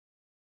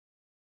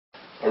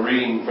A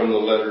reading from the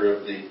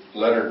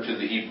letter to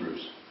the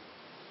Hebrews.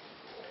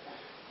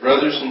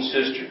 Brothers and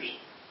sisters,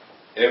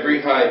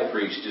 every high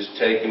priest is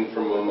taken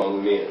from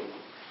among men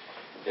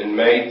and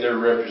made their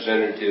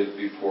representative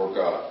before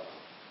God,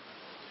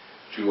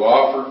 to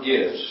offer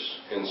gifts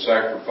and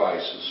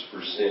sacrifices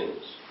for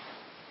sins.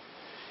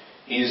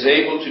 He is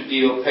able to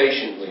deal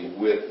patiently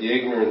with the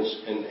ignorance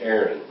and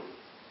erring,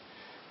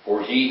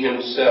 for he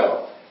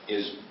himself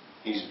is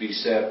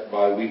beset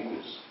by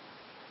weakness,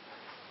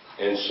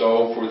 and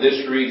so for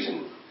this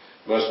reason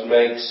must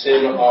make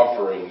sin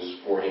offerings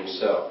for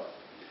himself,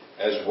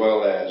 as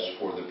well as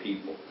for the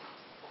people.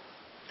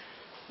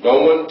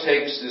 No one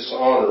takes this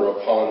honor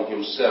upon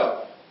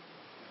himself,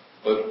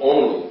 but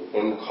only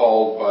when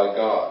called by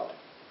God,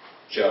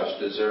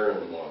 just as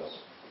Aaron was.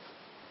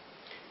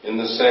 In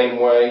the same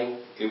way,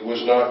 it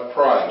was not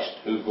Christ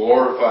who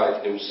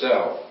glorified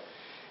himself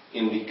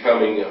in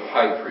becoming a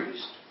high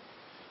priest,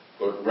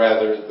 but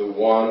rather the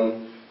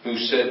one who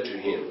said to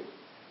him,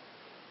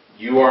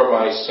 "You are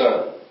my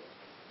son,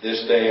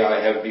 this day I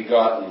have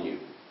begotten you."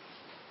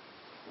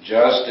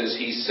 Just as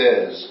he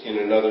says in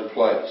another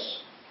place,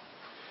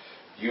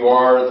 You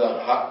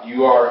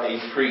are a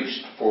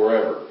priest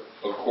forever,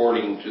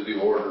 according to the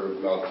order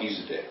of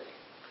Melchizedek.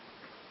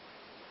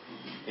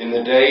 In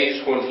the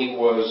days when he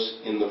was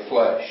in the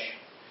flesh,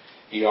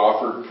 he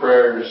offered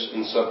prayers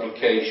and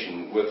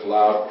supplication with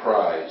loud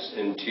cries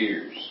and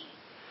tears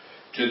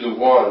to the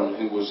one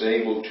who was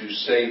able to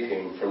save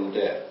him from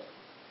death.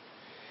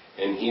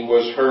 And he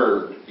was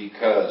heard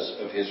because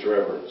of his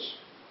reverence.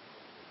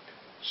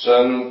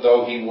 Son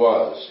though he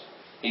was,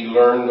 he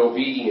learned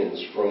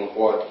obedience from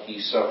what he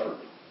suffered.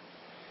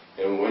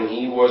 And when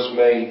he was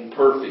made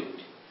perfect,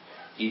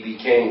 he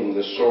became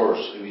the source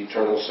of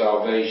eternal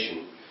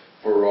salvation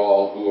for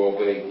all who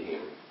obeyed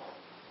him.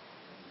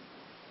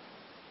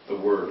 The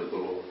word of the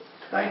Lord.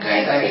 Thanks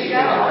be to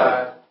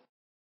God.